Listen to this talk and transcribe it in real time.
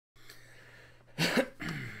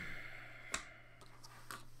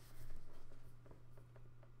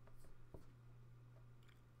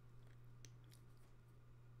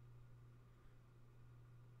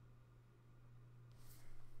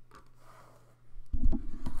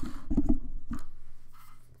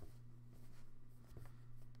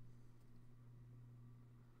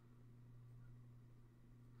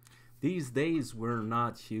These days we're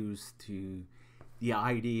not used to the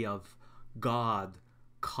idea of God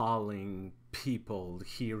calling people,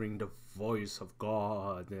 hearing the voice of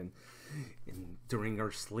God and during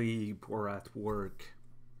our sleep or at work.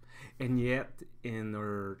 And yet in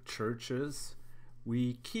our churches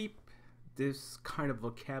we keep this kind of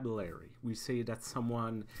vocabulary. We say that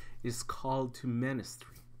someone is called to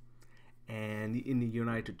ministry. And in the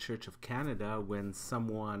United Church of Canada, when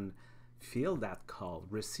someone feel that call,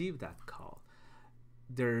 receive that call,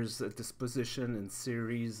 there's a disposition and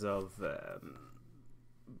series of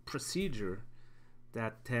procedure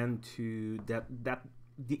that tend to that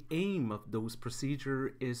the aim of those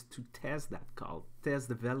procedure is to test that call, test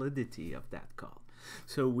the validity of that call.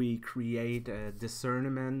 So we create a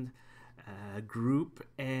discernment group,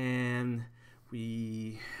 and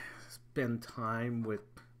we spend time with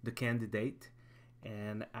the candidate,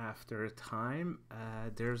 and after a time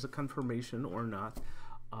there's a confirmation or not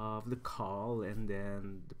of the call, and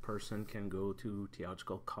then the person can go to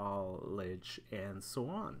theological college and so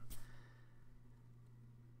on.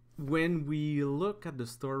 When we look at the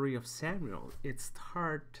story of Samuel, it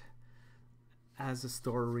starts as a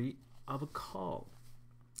story of a call,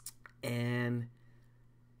 and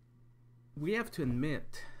we have to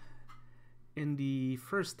admit, in the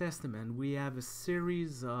First Testament we have a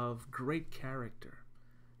series of great character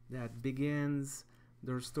that begins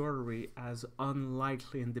their story as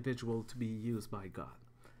unlikely individual to be used by God.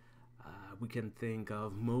 We can think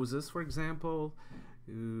of Moses, for example,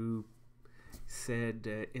 who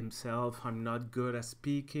said himself, "I'm not good at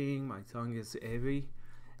speaking, my tongue is heavy."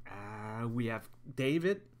 We have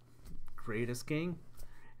David, greatest king,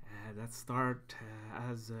 that start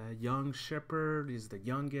as a young shepherd. He's the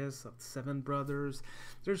youngest of 7 brothers.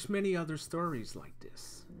 There's many other stories like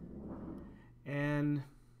this. And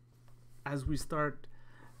as we start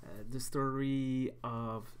the story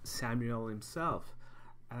of Samuel himself,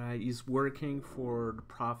 he's working for the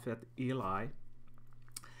prophet Héli,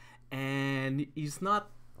 and he's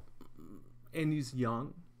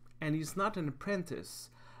young, and he's not an apprentice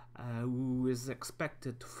who is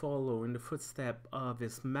expected to follow in the footsteps of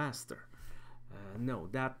his master. No,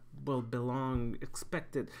 that will belong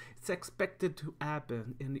expected. It's expected to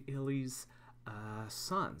happen in Héli's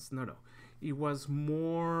sons. No. He was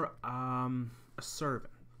more a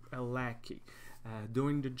servant, a lackey,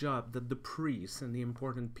 doing the job that the priests and the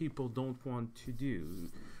important people don't want to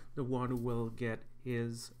do, the one who will get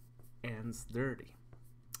his hands dirty.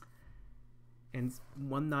 And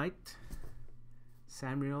one night,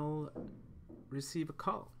 Samuel received a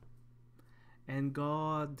call, and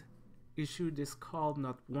God issued this call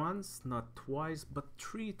not once, not twice, but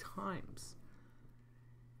 3 times.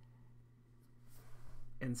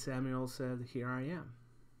 And Samuel said, "Here I am."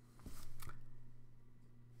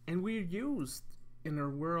 And we're used in our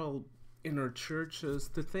world, in our churches,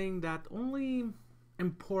 to think that only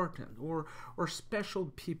important or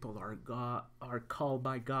special people are called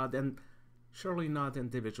by God, and surely not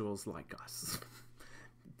individuals like us.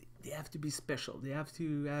 They have to be special. They have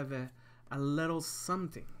to have a little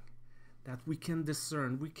something that we can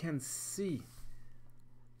discern, we can see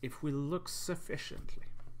if we look sufficiently.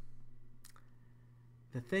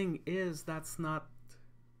 The thing is, that's not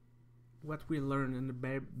what we learn in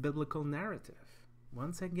the biblical narrative.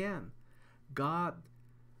 Once again, God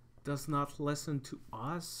does not listen to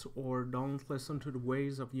us or don't listen to the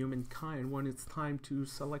ways of humankind when it's time to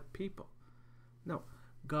select people. No,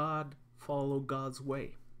 God follow God's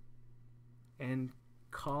way and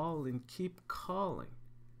call and keep calling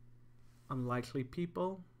unlikely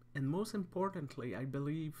people, and most importantly, I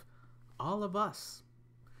believe, all of us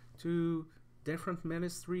to different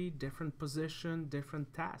ministry, different position,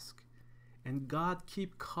 different task. And God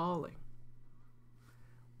keep calling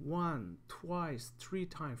 1, twice, 3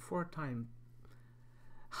 times, 4 times,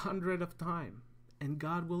 100 of time, and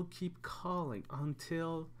God will keep calling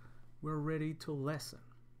until we're ready to listen,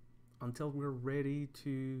 until we're ready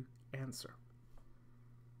to answer.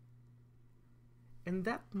 And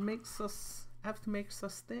that makes us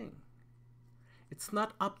think. It's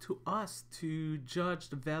not up to us to judge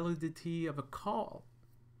the validity of a call,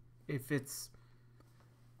 if it's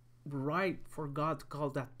right for God to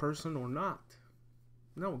call that person or not.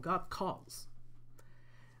 No, God calls.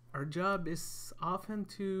 Our job is often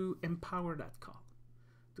to empower that call,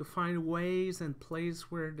 to find ways and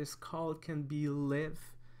places where this call can be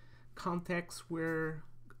lived, contexts where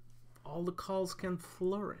all the calls can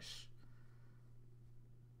flourish.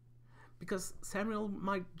 Because Samuel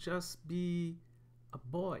might just be a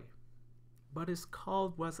boy, but his call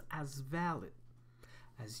was as valid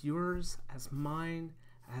as yours, as mine,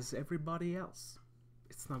 as everybody else.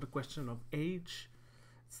 It's not a question of age.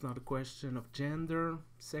 It's not a question of gender,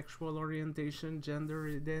 sexual orientation, gender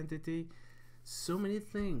identity. So many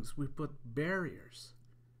things we put barriers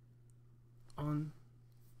on.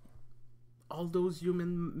 All those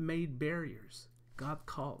human-made barriers, God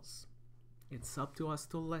calls. It's up to us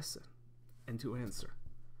to listen and to answer.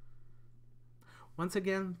 Once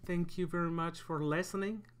again, thank you very much for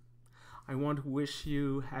listening. I want to wish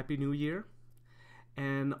you Happy New Year.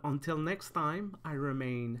 And until next time, I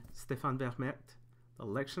remain Stéphane Vermette, the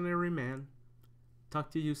lectionary man.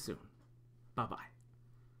 Talk to you soon. Bye-bye.